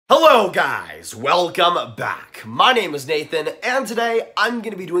Hello guys, welcome back. My name is Nathan, and today I'm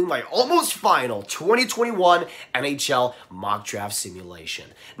going to be doing my almost final 2021 NHL mock draft simulation.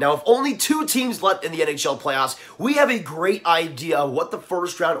 Now, with only 2 teams left in the NHL playoffs, we have a great idea of what the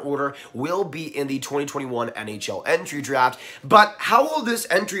first round order will be in the 2021 NHL entry draft, but how will this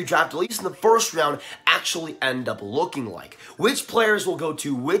entry draft, at least in the first round, actually end up looking like? Which players will go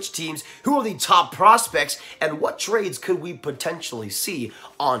to which teams, who are the top prospects, and what trades could we potentially see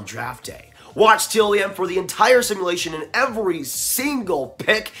on draft day? Watch till the end for the entire simulation and every single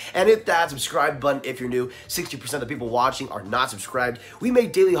pick, and hit that subscribe button if you're new. 60% of the people watching are not subscribed. We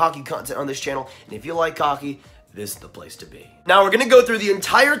make daily hockey content on this channel, and if you like hockey, this is the place to be. Now, we're going to go through the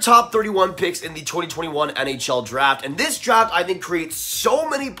entire top 31 picks in the 2021 NHL draft, and this draft, I think, creates so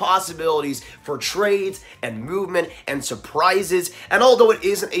many possibilities for trades and movement and surprises, and although it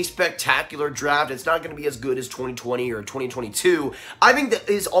isn't a spectacular draft, it's not going to be as good as 2020 or 2022, I think that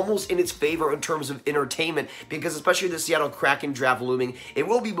is almost in its favor in terms of entertainment, because especially the Seattle Kraken draft looming, it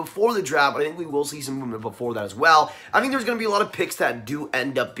will be before the draft, but I think we will see some movement before that as well. I think there's going to be a lot of picks that do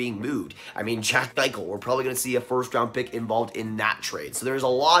end up being moved. I mean, Jack Eichel, we're probably going to see a first-round pick involved in that trade. So there's a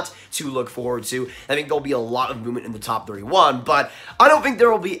lot to look forward to. I think there'll be a lot of movement in the top 31, but I don't think there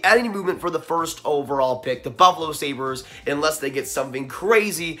will be any movement for the first overall pick. The Buffalo Sabres, unless they get something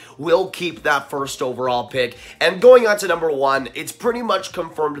crazy, will keep that first overall pick. And going on to number 1, it's pretty much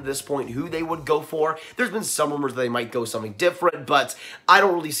confirmed at this point who they would go for. There's been some rumors that they might go something different, but I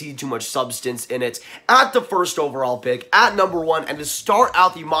don't really see too much substance in it. At the first overall pick, at number 1, and to start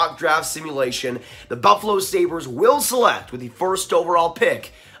out the mock draft simulation, the Buffalo Sabres will select with the first overall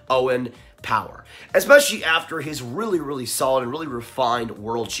pick, Owen Power. Especially after his really solid and really refined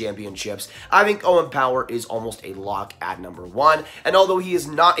World Championships, I think Owen Power is almost a lock at number 1. And although he is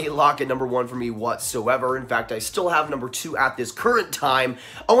not a lock at number 1 for me whatsoever, in fact, I still have number 2 at this current time,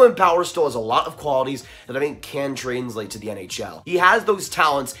 Owen Power still has a lot of qualities that I think can translate to the NHL. He has those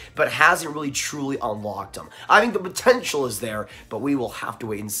talents, but hasn't really truly unlocked them. I think the potential is there, but we will have to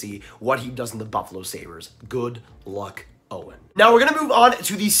wait and see what he does in the Buffalo Sabres. Good luck, Owen. Now, we're going to move on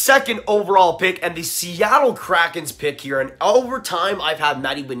to the second overall pick and the Seattle Kraken's pick here. And over time, I've had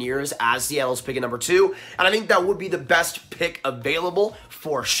Beniers as Seattle's pick at number 2. And I think that would be the best pick available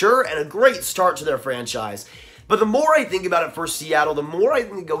for sure, and a great start to their franchise. But the more I think about it for Seattle, the more I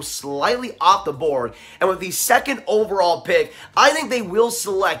think they go slightly off the board. And with the second overall pick, I think they will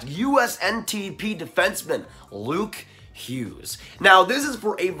select USNTP defenseman Luke Hughes. Now, this is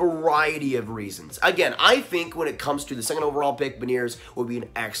for a variety of reasons. Again, I think when it comes to the second overall pick, Beniers would be an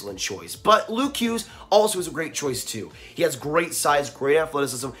excellent choice. But Luke Hughes also is a great choice too. He has great size, great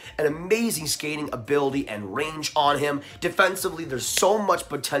athleticism, and amazing skating ability and range on him. Defensively, there's so much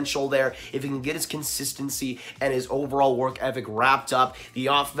potential there. If he can get his consistency and his overall work ethic wrapped up, the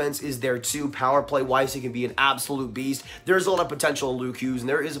offense is there too. Power play-wise, he can be an absolute beast. There's a lot of potential in Luke Hughes, and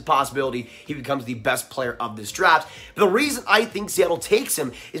there is a possibility he becomes the best player of this draft. But the reason I think Seattle takes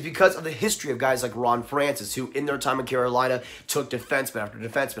him is because of the history of guys like Ron Francis, who in their time in Carolina took defenseman after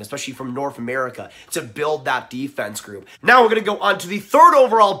defenseman, especially from North America, to build that defense group. Now we're going to go on to the third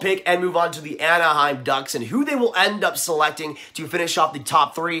overall pick and move on to the Anaheim Ducks and who they will end up selecting to finish off the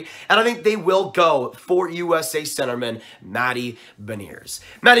top 3. And I think they will go for USA centerman Matty Beniers.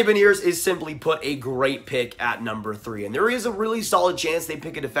 Matty Beniers is simply put a great pick at number 3. And there is a really solid chance they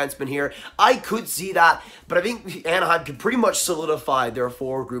pick a defenseman here. I could see that, but I think Anaheim could pretty much solidify their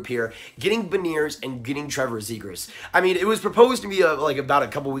forward group here, getting Beniers and getting Trevor Zegras. I mean, it was proposed to me like about a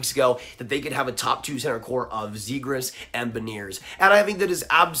couple weeks ago that they could have a top 2 center core of Zegras and Beniers, and I think that is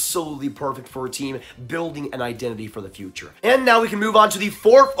absolutely perfect for a team building an identity for the future. And now we can move on to the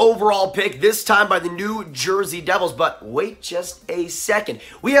 4th overall pick, this time by the New Jersey Devils, but wait just a second.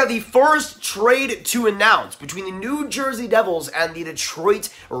 We have the first trade to announce between the New Jersey Devils and the Detroit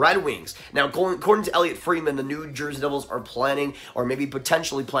Red Wings. Now, according to Elliot Friedman, the New Jersey Devils are planning, or maybe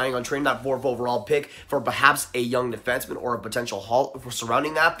potentially planning, on trading that 4th overall pick for perhaps a young defenseman or a potential haul for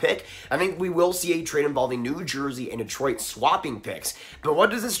surrounding that pick. I think we will see a trade involving New Jersey and Detroit swapping picks. But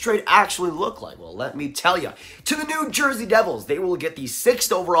what does this trade actually look like? Well, let me tell you. To the New Jersey Devils, they will get the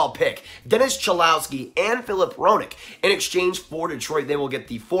 6th overall pick, Dennis Cholowski and Philip Hronek. In exchange for Detroit, they will get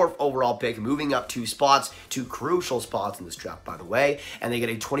the 4th overall pick, moving up 2 spots, 2 crucial spots in this draft, by the way, and they get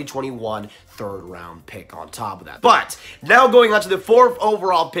a 2021 3rd round pick on top of that. But But now going on to the 4th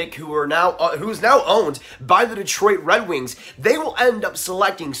overall pick, who's now owned by the Detroit Red Wings, they will end up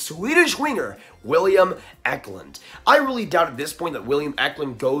selecting Swedish winger William Eklund. I really doubt at this point that William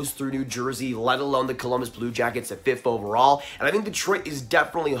Eklund goes through New Jersey, let alone the Columbus Blue Jackets at 5th overall. And I think Detroit is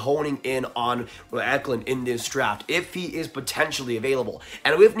definitely honing in on Eklund in this draft if he is potentially available.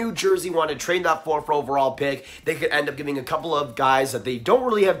 And if New Jersey want to trade that 4th overall pick, they could end up giving a couple of guys that they don't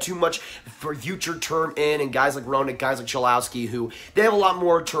really have too much for future term in, and guys like Roenick, guys like Cholowski, who they have a lot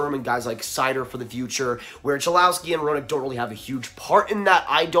more term, and guys like Sider for the future, where Cholowski and Roenick don't really have a huge part in that,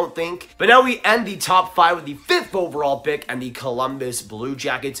 I don't think. But now we end the top 5 with the 5th overall pick and the Columbus Blue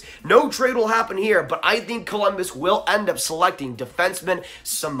Jackets. No trade will happen here, but I think Columbus will end up selecting defenseman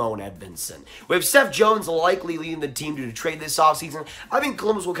Simon Edvinsson. With Seth Jones likely leading the team to trade this offseason, I think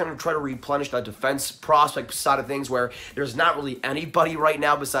Columbus will kind of try to replenish that defense prospect side of things, where there's not really anybody right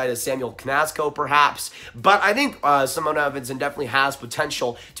now besides Samuel Knazko, perhaps. But I think Simon Edvinsson definitely has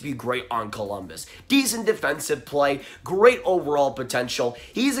potential to be great on Columbus. Decent defensive play, great overall potential.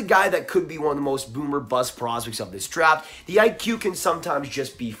 He's a guy that could be one of the most boomer bust prospects of this draft. The IQ can sometimes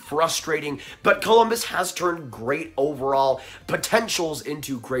just be frustrating, but Columbus has turned great overall potentials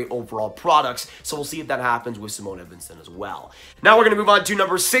into great overall products, so we'll see if that happens with Simon Edvinsson as well. Now we're going to move on to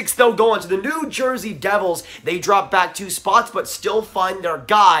number 6, though, go on to the New Jersey Devils. They drop back 2 spots, but still find their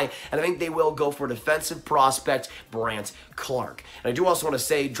guy, and I think they will go for defensive prospect Brandt, Clarke. And I do also want to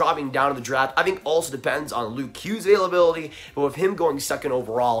say, dropping down to the draft, I think also depends on Luke Hughes' availability, but with him going 2nd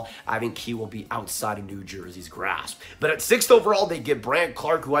overall, I think he will be outside of New Jersey's grasp. But at 6th overall, they get Brandt,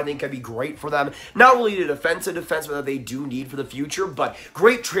 Clarke, who I think can be great for them. Not really the defensive defenseman that they do need for the future, but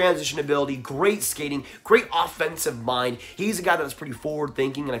great transition ability, great skating, great offensive mind. He's a guy that's pretty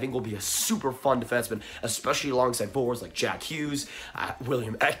forward-thinking, and I think will be a super fun defenseman, especially alongside forwards like Jack Hughes,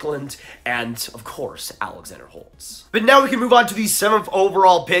 William Eklund, and, of course, Alexander Holtz. But now we can move on to the 7th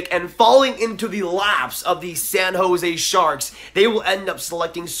overall pick, and falling into the laps of the San Jose Sharks, they will end up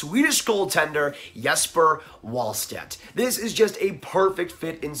selecting Swedish goaltender Jesper Wallstedt. This is just a perfect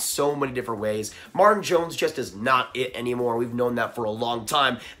fit in so many different ways. Martin Jones just is not it anymore. We've known that for a long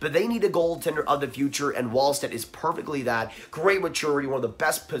time, but they need a goaltender of the future, and Wallstedt is perfectly that. Great maturity, one of the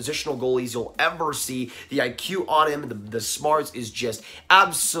best positional goalies you'll ever see. The IQ on him, the smarts is just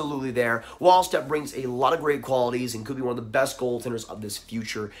absolutely there. Wallstedt brings a lot of great qualities and could be one of the best goaltenders of this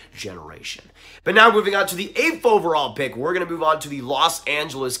future generation. But now moving on to the 8th overall pick, we're going to move on to the Los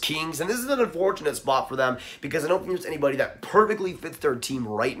Angeles Kings, and this is an unfortunate spot for them because I don't think there's anybody that perfectly fits their team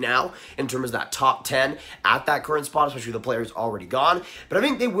right now in terms of that top 10 at that current spot, especially the players already gone. But I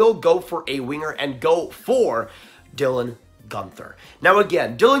think they will go for a winger and go for Dylan Guenther. Now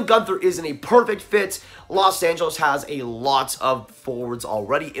again, Dylan Guenther isn't a perfect fit. Los Angeles has a lot of forwards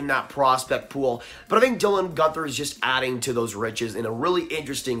already in that prospect pool, but I think Dylan Guenther is just adding to those riches in a really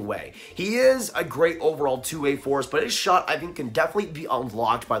interesting way. He is a great overall two-way force, but his shot, I think, can definitely be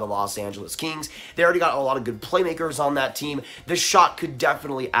unlocked by the Los Angeles Kings. They already got a lot of good playmakers on that team. This shot could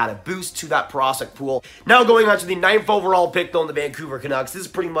definitely add a boost to that prospect pool. Now going on to the 9th overall pick, though, in the Vancouver Canucks, this is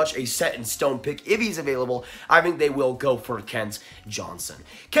pretty much a set-in-stone pick. If he's available, I think they will go for Kent Johnson.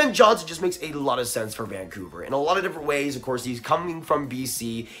 Kent Johnson just makes a lot of sense for Vancouver in a lot of different ways. Of course, he's coming from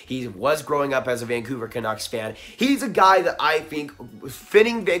BC. He was growing up as a Vancouver Canucks fan. He's a guy that I think,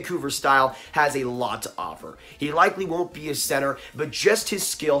 fitting Vancouver style, has a lot to offer. He likely won't be a center, but just his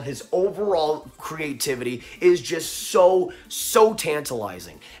skill, his overall creativity is just so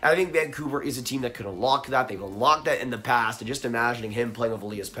tantalizing. And I think Vancouver is a team that could unlock that. They've unlocked that in the past, and just imagining him playing with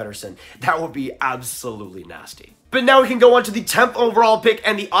Elias Pettersson, that would be absolutely nasty. But now we can go on to the 10th overall pick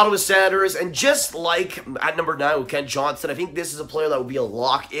and the Ottawa Senators, and just like at number 9 with Kent Johnson, I think this is a player that will be a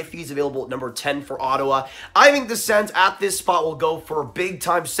lock if he's available at number 10 for Ottawa. I think the Sens at this spot will go for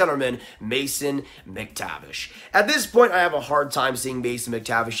big-time centerman Mason McTavish. At this point, I have a hard time seeing Mason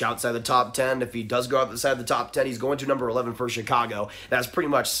McTavish outside the top 10. If he does go outside the top 10, he's going to number 11 for Chicago. That's pretty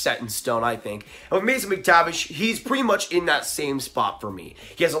much set in stone, I think. And with Mason McTavish, he's pretty much in that same spot for me.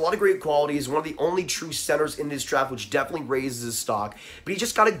 He has a lot of great qualities, one of the only true centers in this draft, which definitely raises his stock, but he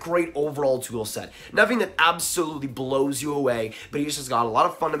just got a great overall tool set. Nothing that absolutely blows you away, but he just has got a lot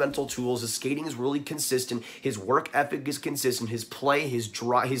of fundamental tools. His skating is really consistent. His work ethic is consistent. His play, his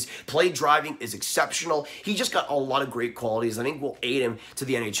play driving is exceptional. He just got a lot of great qualities. I think will aid him to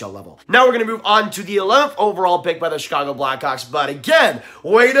the NHL level. Now we're going to move on to the 11th overall pick by the Chicago Blackhawks, but again,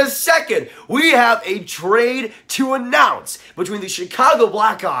 wait a second. We have a trade to announce between the Chicago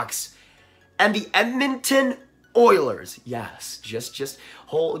Blackhawks and the Edmonton Oilers. Yes, just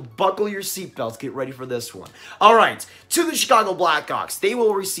buckle your seatbelts. Get ready for this one. All right, to the Chicago Blackhawks. They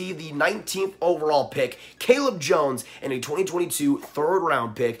will receive the 19th overall pick, Caleb Jones, and a 2022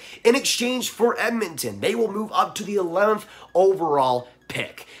 third-round pick in exchange for Edmonton. They will move up to the 11th overall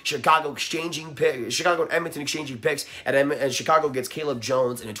pick. Chicago and Edmonton exchanging picks, and Chicago gets Caleb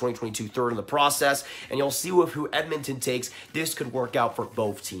Jones in a 2022 third in the process, and you'll see with who Edmonton takes, this could work out for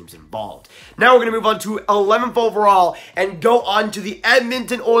both teams involved. Now we're going to move on to 11th overall and go on to the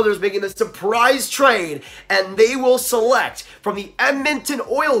Edmonton Oilers making the surprise trade, and they will select from the Edmonton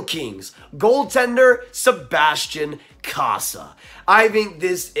Oil Kings goaltender Sebastian Cossa. I think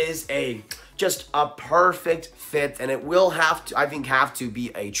this is just a perfect fit, and it will have to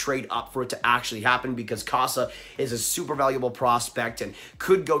be a trade up for it to actually happen, because Cossa is a super valuable prospect and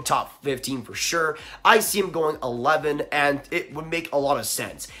could go top 15 for sure. I see him going 11, and it would make a lot of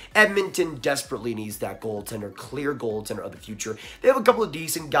sense. Edmonton desperately needs that goaltender, clear goaltender of the future. They have a couple of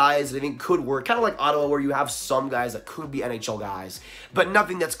decent guys that I think could work, kind of like Ottawa, where you have some guys that could be NHL guys, but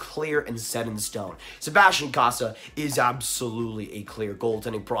nothing that's clear and set in stone. Sebastian Cossa is absolutely a clear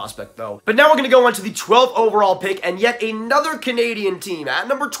goaltending prospect, though. But now we're going to go on to the 12th overall pick, and yet another Canadian team. At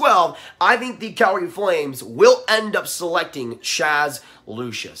number 12, I think the Calgary Flames will end up selecting Chaz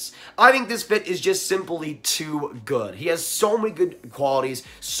Lucius. I think this fit is just simply too good. He has so many good qualities,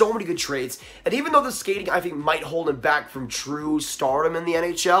 so many good traits, and even though the skating, I think, might hold him back from true stardom in the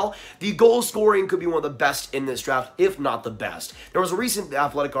NHL, the goal scoring could be one of the best in this draft, if not the best. There was a recent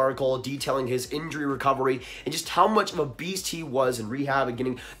Athletic article detailing his injury recovery and just how much of a beast he was in rehab and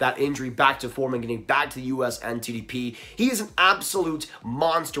getting that injury back to form and getting back to the US and TDP. He is an absolute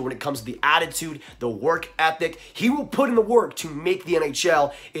monster when it comes to the attitude, the work ethic. He will put in the work to make the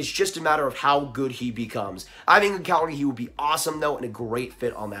NHL. It's just a matter of how good he becomes. I think in Calgary he would be awesome, though, and a great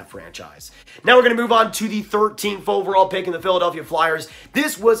fit on that franchise. Now we're going to move on to the 13th overall pick in the Philadelphia Flyers.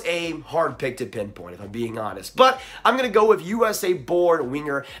 This was a hard pick to pinpoint, if I'm being honest, but I'm going to go with USA-born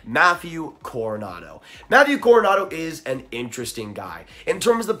winger Matthew Coronato. Matthew Coronato is an interesting guy. In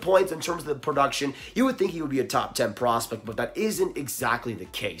terms of the points, in terms of the production, you would think he would be a top 10 prospect, but that isn't exactly the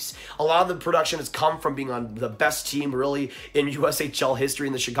case. A lot of the production has come from being on the best team, really, in USHL history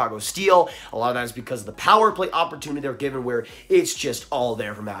in the Chicago Steel. A lot of that is because of the power play opportunity they're given, where it's just all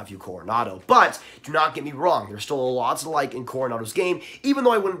there for Matthew Coronato. But do not get me wrong, there's still lots to like in Coronato's game, even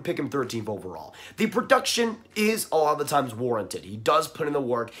though I wouldn't pick him 13th overall. The production is a lot of the times warranted. He does put in the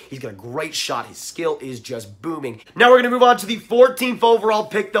work. He's got a great shot. His skill is just booming. Now we're going to move on to the 14th overall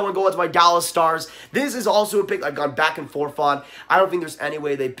pick, though, and go on to my Dallas Stars. This is also a pick I've gone back and forth on. I don't think there's any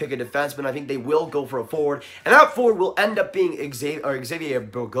way they pick a defenseman. I think they will go for a forward, and that forward will end up being Xavier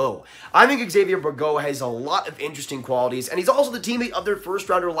Bourgault. I think Xavier Bourgault has a lot of interesting qualities, and he's also the teammate of their first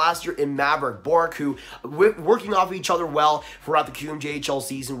rounder last year in Maverick Bourque, who, working off of each other well throughout the QMJHL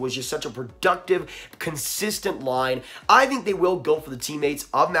season, was just such a productive, consistent line. I think they will go for the teammates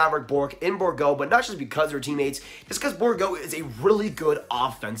of Maverick Bourque in Bourgault, but not just because they're teammates, just because Bourgault is a really good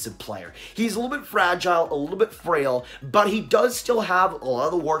offensive player. He's a little bit fragile, a little bit frail, but he does still have a lot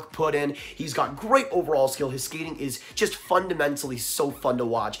of the work put in. He's got great overall skill. His skating is just fundamentally so fun to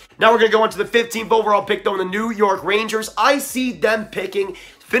watch. Now we're going to go on to the 15th overall pick, though, in the New York Rangers. I see them picking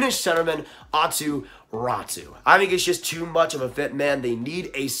Finnish centerman Aatu. I think it's just too much of a fit, man. They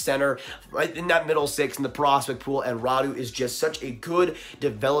need a center right in that middle six in the prospect pool, and Räty is just such a good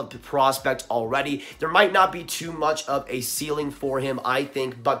developed prospect already. There might not be too much of a ceiling for him, I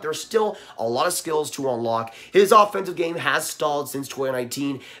think, but there's still a lot of skills to unlock. His offensive game has stalled since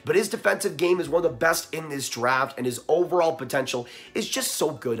 2019, but his defensive game is one of the best in this draft, and his overall potential is just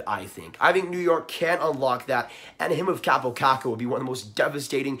so good, I think. I think New York can unlock that, and him with Kaapo Kakko would be one of the most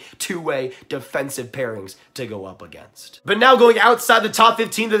devastating two-way defensive pairings to go up against. But now going outside the top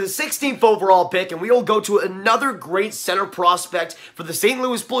 15 to the 16th overall pick, and we will go to another great center prospect for the St.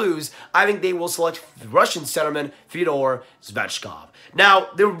 Louis Blues. I think they will select Russian centerman Fyodor Zvechkov. Now,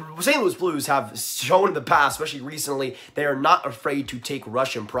 the St. Louis Blues have shown in the past, especially recently, they are not afraid to take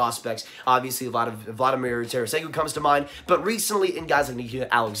Russian prospects. Obviously, Vladimir Tarasenko comes to mind, but recently in guys like Nikita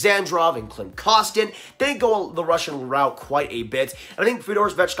Alexandrov and Klim Kostin, they go the Russian route quite a bit. And I think Fyodor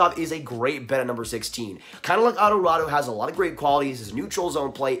Zvechkov is a great bet at number 16. Kind of like Räty has a lot of great qualities. His neutral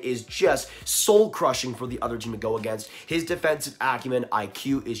zone play is just soul-crushing for the other team to go against. His defensive acumen,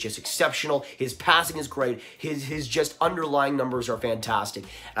 IQ, is just exceptional. His passing is great. His just underlying numbers are fantastic.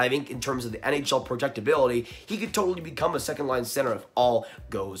 And I think in terms of the NHL projectability, he could totally become a second-line center if all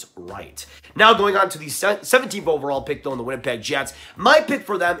goes right. Now going on to the 17th overall pick, though, in the Winnipeg Jets. My pick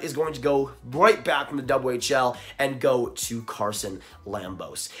for them is going to go right back from the WHL and go to Carson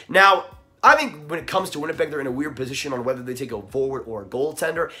Lambos. Now, I think when it comes to Winnipeg, they're in a weird position on whether they take a forward or a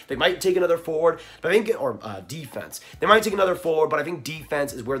goaltender. They might take another forward, but I think, or defense. They might take another forward, but I think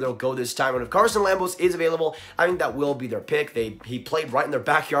defense is where they'll go this time. And if Carson Lambos is available, I think that will be their pick. He played right in their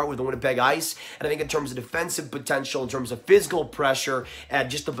backyard with the Winnipeg Ice, and I think in terms of defensive potential, in terms of physical pressure, and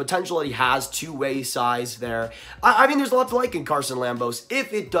just the potential that he has, two-way size there, I mean, there's a lot to like in Carson Lambos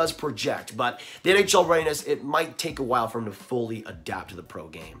if it does project, but the NHL readiness, it might take a while for him to fully adapt to the pro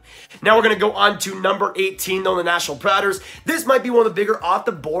game. Now we're going to go on to number 18, though, the Nashville Predators. This might be one of the bigger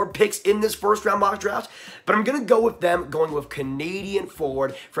off-the-board picks in this first-round mock draft, but I'm going to go with them going with Canadian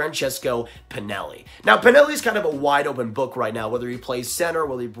forward Francesco Pinelli. Now, Pinelli's kind of a wide-open book right now, whether he plays center,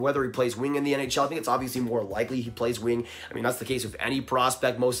 whether he plays wing in the NHL. I think it's obviously more likely he plays wing. I mean, that's the case with any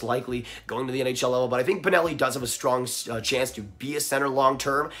prospect, most likely going to the NHL level, but I think Pinelli does have a strong chance to be a center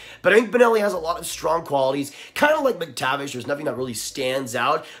long-term, but I think Pinelli has a lot of strong qualities, kind of like McTavish. There's nothing that really stands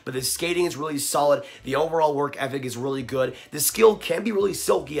out, but the skating is really solid. The overall work ethic is really good. The skill can be really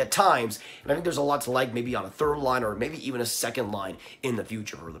silky at times, and I think there's a lot to like maybe on a third line or maybe even a second line in the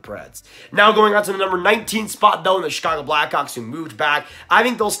future for the Preds. Now going on to the number 19 spot, though, in the Chicago Blackhawks, who moved back. I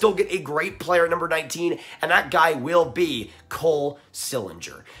think they'll still get a great player at number 19, and that guy will be Cole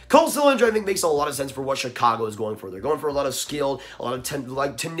Sillinger. Cole Sillinger, I think, makes a lot of sense for what Chicago is going for. They're going for a lot of skilled, a lot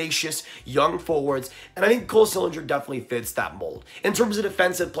of tenacious young forwards, and I think Cole Sillinger definitely fits that mold. In terms of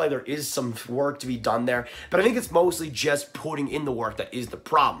defensive play, there is some work to be done there, but I think it's mostly just putting in the work that is the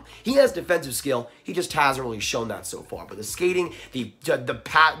problem. He has defensive skill, he just hasn't really shown that so far, but the skating,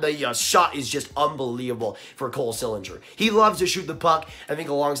 the shot is just unbelievable for Cole Sillinger. He loves to shoot the puck. I think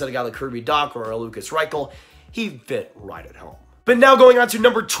alongside a guy like Kirby Dach or a Lucas Reichel, he'd fit right at home. But now going on to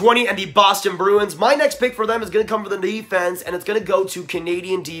number 20 and the Boston Bruins. My next pick for them is going to come from the defense, and it's going to go to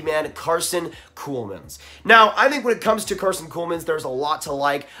Canadian D-man Carson Kuhlmans. Now, I think when it comes to Carson Kuhlmans, there's a lot to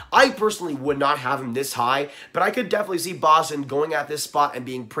like. I personally would not have him this high, but I could definitely see Boston going at this spot and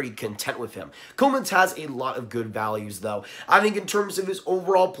being pretty content with him. Kuhlmans has a lot of good values, though. I think in terms of his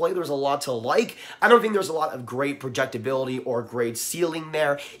overall play, there's a lot to like. I don't think there's a lot of great projectability or great ceiling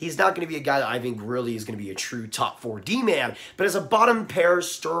there. He's not going to be a guy that I think really is going to be a true top 4 D-man, but as a bottom pair,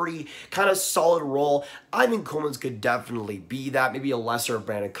 sturdy, kind of solid role, I think Kuhlmans could definitely be that. Maybe a lesser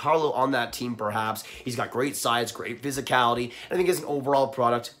Brandon Carlo on that team, perhaps. He's got great size, great physicality. I think his overall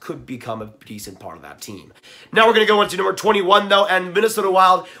product could become a decent part of that team. Now we're going to go into number 21, though, and Minnesota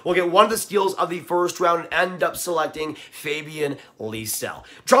Wild will get one of the steals of the first round and end up selecting Fabian Lysell.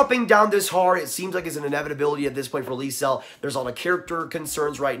 Dropping down this hard, it seems like it's an inevitability at this point for Lysell. There's a lot of character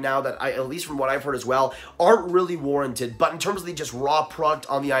concerns right now that, at least from what I've heard as well, aren't really warranted. But in terms of the just raw product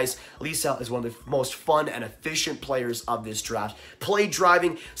on the ice, Lysell is one of the most fun and efficient players of this draft. Play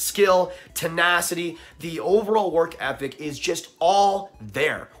driving, skill, tenacity, the overall work ethic is just all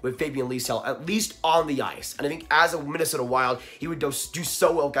there with Fabian Lysell, at least on the ice. And I think as a Minnesota Wild, he would do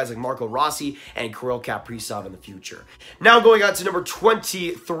so well with guys like Marco Rossi and Kirill Kaprizov in the future. Now going on to number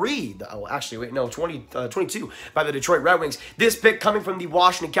 23, oh, actually, wait, no, 22 by the Detroit Red Wings. This pick coming from the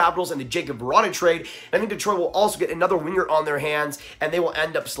Washington Capitals and the Jacob Vrana trade. I think Detroit will also get another winger on their hands, and they will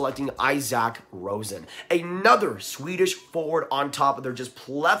end up selecting Isaac Rosen. Another Swedish forward on top of their just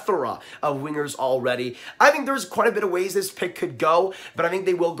plethora of wingers already. I think there's quite a bit of ways this pick could go, but I think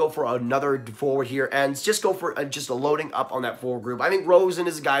they will go for another forward here and just go for just a loading up on that forward group. I think Rosen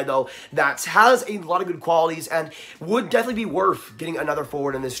is a guy, though, that has a lot of good qualities and would definitely be worth getting another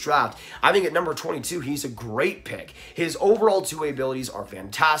forward in this draft. I think at number 22, he's a great pick. His overall two-way abilities are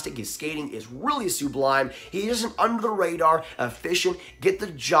fantastic. His skating is really sublime. He is an under-the-radar, efficient, get the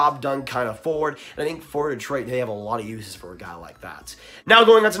job done kind of forward, and I think for Detroit, they have a lot of uses for a guy like that. Now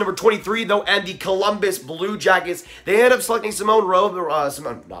going on to number 23, though, and the Columbus Blue Jackets, they end up selecting Simone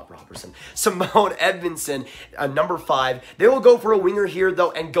Edvinsson, number 5. They will go for a winger here,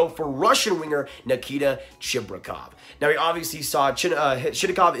 though, and go for Russian winger Nikita Chibrikov. Now, we obviously saw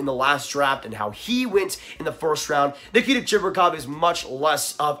Chibrikov in the last draft and how he went in the first round. Nikita Chibrikov is much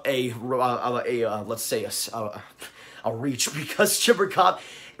less of a let's say a reach, because Chibrikov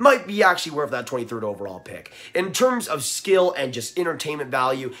might be actually worth that 23rd overall pick. In terms of skill and just entertainment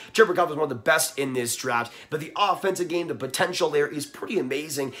value, Chibrikov is one of the best in this draft, but the offensive game, the potential there is pretty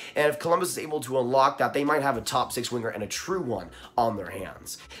amazing, and if Columbus is able to unlock that, they might have a top 6 winger and a true one on their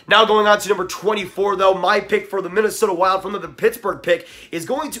hands. Now going on to number 24, though, my pick for the Minnesota Wild from the Pittsburgh pick is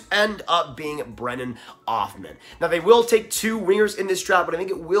going to end up being Brennan Othmann. Now they will take 2 wingers in this draft, but I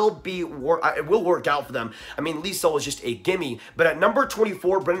think it will work out for them. I mean, Lysell is just a gimme, but at number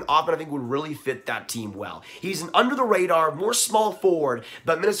 24, Brendan Oppen, I think, would really fit that team well. He's an under-the-radar, more small forward,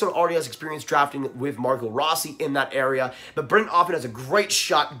 but Minnesota already has experience drafting with Marco Rossi in that area. But Brendan Oppen has a great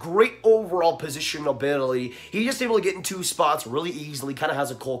shot, great overall positional ability. He's just able to get in two spots really easily, kind of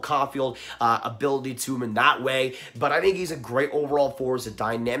has a Cole Caulfield ability to him in that way. But I think he's a great overall forward, he's a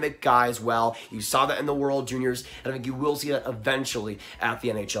dynamic guy as well. You saw that in the World Juniors, and I think you will see that eventually at the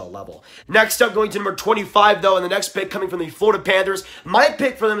NHL level. Next up, going to number 25, though, and the next pick coming from the Florida Panthers. My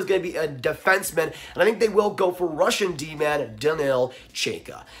pick for them is going to be a defenseman, and I think they will go for Russian D-man Daniil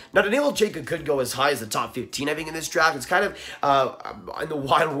Chayka. Now, Daniil Chayka could go as high as the top 15, I think, in this draft. It's kind of in the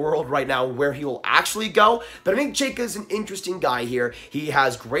wide world right now where he will actually go, but I think Chayka is an interesting guy here. He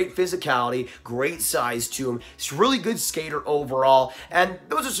has great physicality, great size to him. He's a really good skater overall, and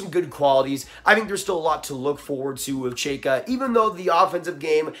those are some good qualities. I think there's still a lot to look forward to with Chayka, even though the offensive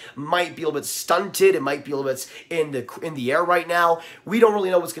game might be a little bit stunted, it might be a little bit in the air right now. We don't really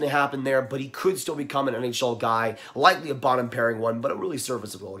know what's going to happen there, but he could still become an NHL guy, likely a bottom pairing one, but a really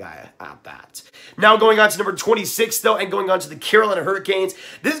serviceable guy at that. Now going on to number 26, though, and going on to the Carolina Hurricanes.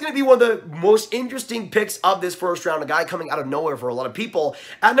 This is going to be one of the most interesting picks of this first round, a guy coming out of nowhere for a lot of people.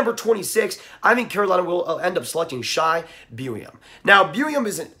 At number 26, I think Carolina will end up selecting Shai Buium. Now, Buium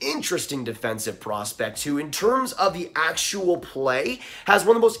is an interesting defensive prospect who, in terms of the actual play, has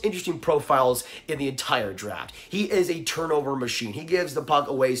one of the most interesting profiles in the entire draft. He is a turnover machine. He gives the puck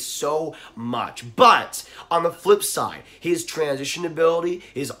away so much. But on the flip side, his transition ability,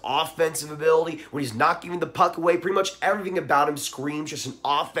 his offensive ability, when he's not giving the puck away, pretty much everything about him screams just an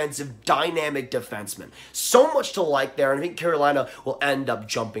offensive, dynamic defenseman. So much to like there, and I think Carolina will end up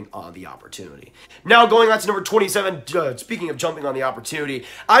jumping on the opportunity. Now going on to number 27, speaking of jumping on the opportunity,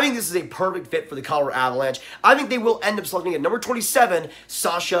 I think this is a perfect fit for the Colorado Avalanche. I think they will end up selecting at number 27,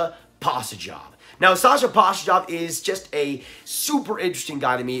 Sasha Pastujov. Now, Sasha Pastujov is just a super interesting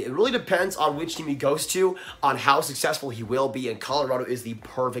guy to me. It really depends on which team he goes to, on how successful he will be, and Colorado is the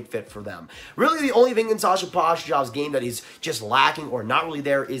perfect fit for them. Really, the only thing in Sasha Pastujov's game that is just lacking or not really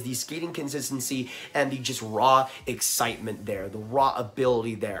there is the skating consistency and the just raw excitement there, the raw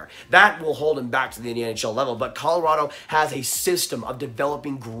ability there. That will hold him back to the NHL level, but Colorado has a system of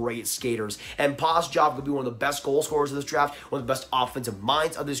developing great skaters, and Pastujov could be one of the best goal scorers of this draft, one of the best offensive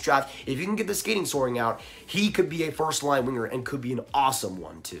minds of this draft. If you can get the skating soaring out, he could be a first-line winger and could be an awesome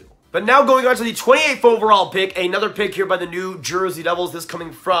one, too. But now going on to the 28th overall pick, another pick here by the New Jersey Devils. This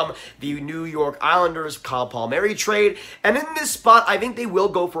coming from the New York Islanders Kyle Palmieri trade. And in this spot, I think they will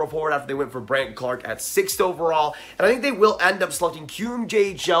go for a forward after they went for Brandt and Clarke at 6th overall. And I think they will end up selecting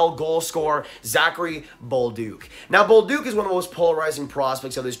QMJHL goal scorer Zachary Bolduc. Now, Bolduc is one of the most polarizing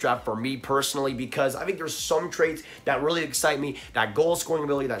prospects of this draft for me personally, because I think there's some traits that really excite me. That goal scoring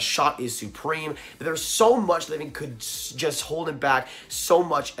ability, that shot is supreme. But there's so much that I think could just hold him back so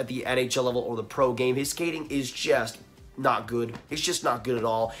much at the NHL level or the pro game. His skating is just not good. It's just not good at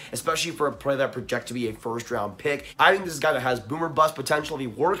all, especially for a player that projects to be a first-round pick. I think this is a guy that has boomer bust potential. If he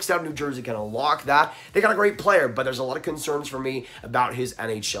works out in New Jersey, can unlock that. They got a great player, but there's a lot of concerns for me about his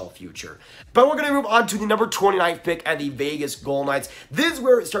NHL future. But we're going to move on to the number 29th pick and the Vegas Golden Knights. This is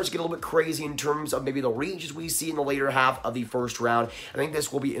where it starts to get a little bit crazy in terms of maybe the ranges we see in the later half of the first round. I think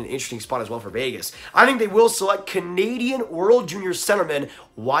this will be an interesting spot as well for Vegas. I think they will select Canadian World Junior centerman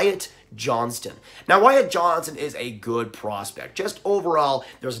Wyatt Johnston. Now, Wyatt Johnston is a good prospect. Just overall,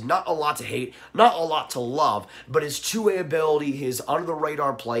 there's not a lot to hate, not a lot to love, but his two-way ability, his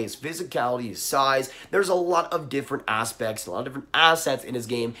under-the-radar play, his physicality, his size, there's a lot of different aspects, a lot of different assets in his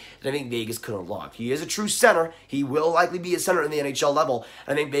game that I think Vegas could unlock. He is a true center. He will likely be a center in the NHL level.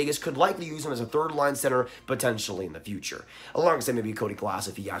 I think Vegas could likely use him as a third-line center potentially in the future, alongside maybe Cody Glass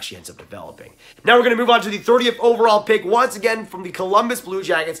if he actually ends up developing. Now we're going to move on to the 30th overall pick, once again from the Columbus Blue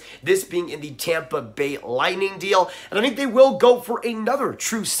Jackets, this being in the Tampa Bay Lightning deal. And I think they will go for another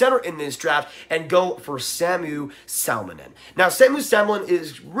true center in this draft and go for Samu Salminen. Now, Samu Salminen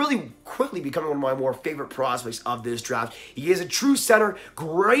is really quickly becoming one of my more favorite prospects of this draft. He is a true center,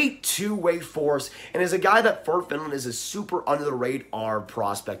 great two-way force, and is a guy that for Finland is a super under-the-radar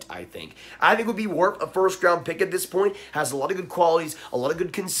prospect, I think. I think would be worth a first-round pick at this point, has a lot of good qualities, a lot of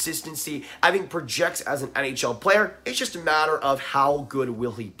good consistency. I think projects as an NHL player. It's just a matter of how good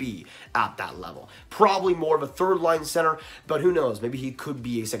will he be. at that level. Probably more of a third-line center, but who knows? Maybe he could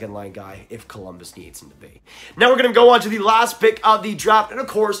be a second-line guy if Columbus needs him to be. Now we're going to go on to the last pick of the draft, and of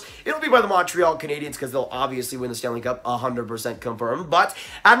course, it'll be by the Montreal Canadiens because they'll obviously win the Stanley Cup, 100% confirmed. But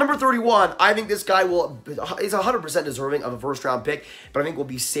at number 31, I think this guy is 100% deserving of a first-round pick, but I think will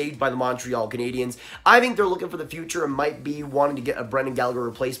be saved by the Montreal Canadiens. I think they're looking for the future and might be wanting to get a Brendan Gallagher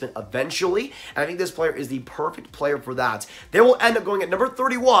replacement eventually, and I think this player is the perfect player for that. They will end up going at number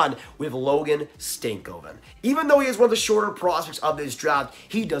 31 with Logan Stankoven. Even though he is one of the shorter prospects of this draft,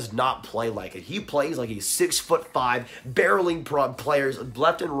 he does not play like it. He plays like he's 6'5", barreling players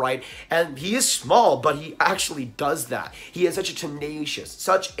left and right, and he is small, but he actually does that. He is such a tenacious,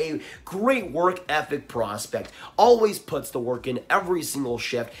 such a great work ethic prospect, always puts the work in every single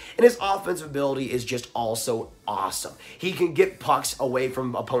shift, and his offensive ability is just also awesome. He can get pucks away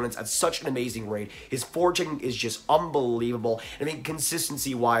from opponents at such an amazing rate. His forechecking is just unbelievable. I mean,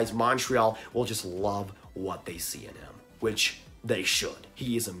 consistency-wise, Montreal will just love what they see in him, which they should.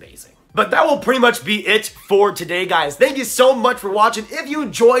 He is amazing. But that will pretty much be it for today, guys. Thank you so much for watching. If you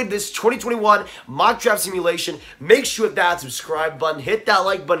enjoyed this 2021 mock draft simulation, make sure to hit that subscribe button, hit that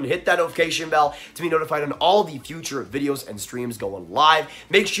like button, hit that notification bell to be notified on all the future videos and streams going live.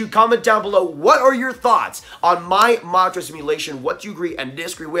 Make sure you comment down below, what are your thoughts on my mock draft simulation? What do you agree and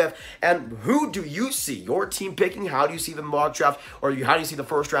disagree with? And who do you see your team picking? How do you see the mock draft, or how do you see the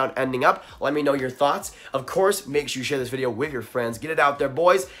first round ending up? Let me know your thoughts. Of course, make sure you share this video with your friends. Get it out there,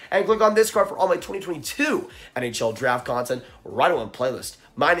 boys, and click on this card for all my 2022 NHL draft content right on playlist.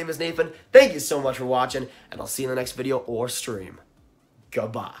 My name is Nathan. Thank you so much for watching, and I'll see you in the next video or stream.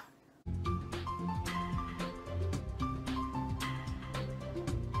 Goodbye.